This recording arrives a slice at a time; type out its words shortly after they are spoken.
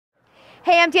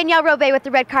Hey, I'm Danielle Robay with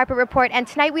the Red Carpet Report, and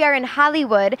tonight we are in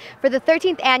Hollywood for the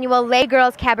 13th annual Lay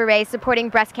Girls Cabaret supporting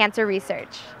breast cancer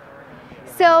research.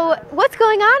 So, what's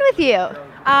going on with you?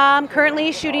 I'm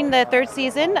currently shooting the third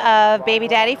season of Baby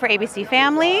Daddy for ABC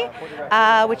Family,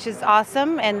 which is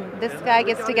awesome, and this guy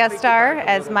gets to guest star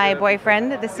as my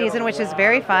boyfriend this season, which is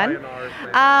very fun.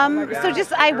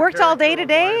 I worked all day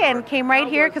today and came right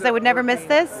here because I would never miss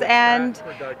this, and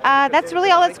that's really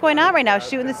all that's going on right now,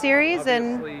 shooting the series,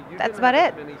 and that's about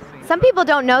it. Some people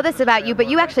don't know this about you, but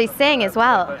you actually sing as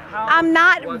well. I'm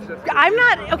not,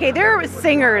 okay, there are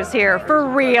singers here, for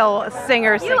real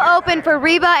singers. You open for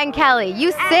Reba and Kelly.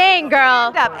 You sing,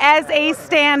 girl. As a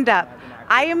stand-up.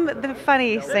 I am the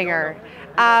funny singer.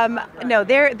 No,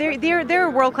 there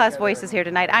are world-class voices here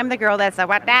tonight. I'm the girl that's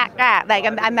like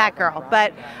I'm that girl.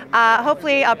 But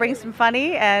hopefully I'll bring some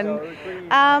funny, and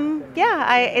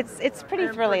it's pretty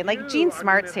thrilling. Like Jean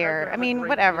Smart's here. I mean,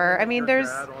 whatever. I mean, there's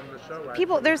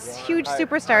huge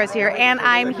superstars here, and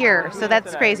I'm here, so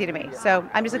that's crazy to me. So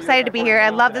I'm just excited to be here. I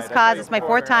love this cause. It's my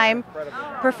 4th time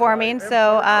performing,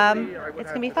 so it's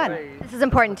gonna be fun. This is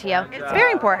important to you. It's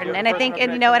very important, and I think,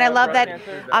 and I love that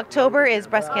October is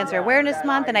Breast Cancer Awareness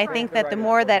Month, and I think that the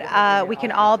more that we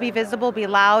can all be visible, be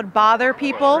loud, bother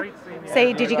people,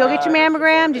 say, did you go get your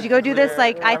mammogram? Did you go do this?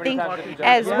 Like, I think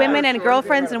as women and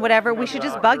girlfriends and whatever, we should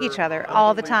just bug each other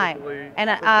all the time. And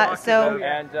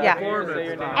yeah.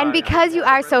 And because you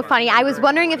are so funny, I was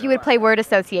wondering if you would play word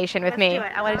association with me.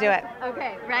 Let's do it. I want to do it.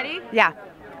 Okay, ready? Yeah.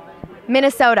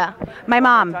 Minnesota. My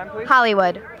mom.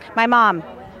 Hollywood. My mom.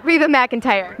 Reba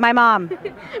McEntire. My mom.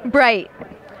 Bright.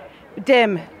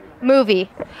 Dim. Movie.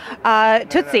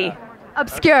 Tootsie.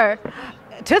 Obscure.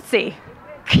 Tootsie.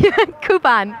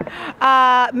 Coupon.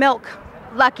 Milk.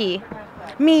 Lucky.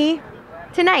 Me.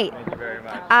 Tonight. Thank you very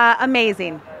much.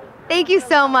 Amazing. Thank you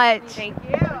so much. Thank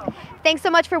you. Thanks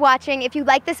so much for watching. If you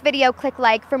like this video, click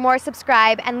like. For more,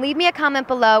 subscribe, and leave me a comment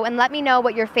below and let me know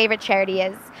what your favorite charity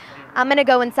is. I'm going to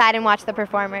go inside and watch the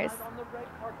performers.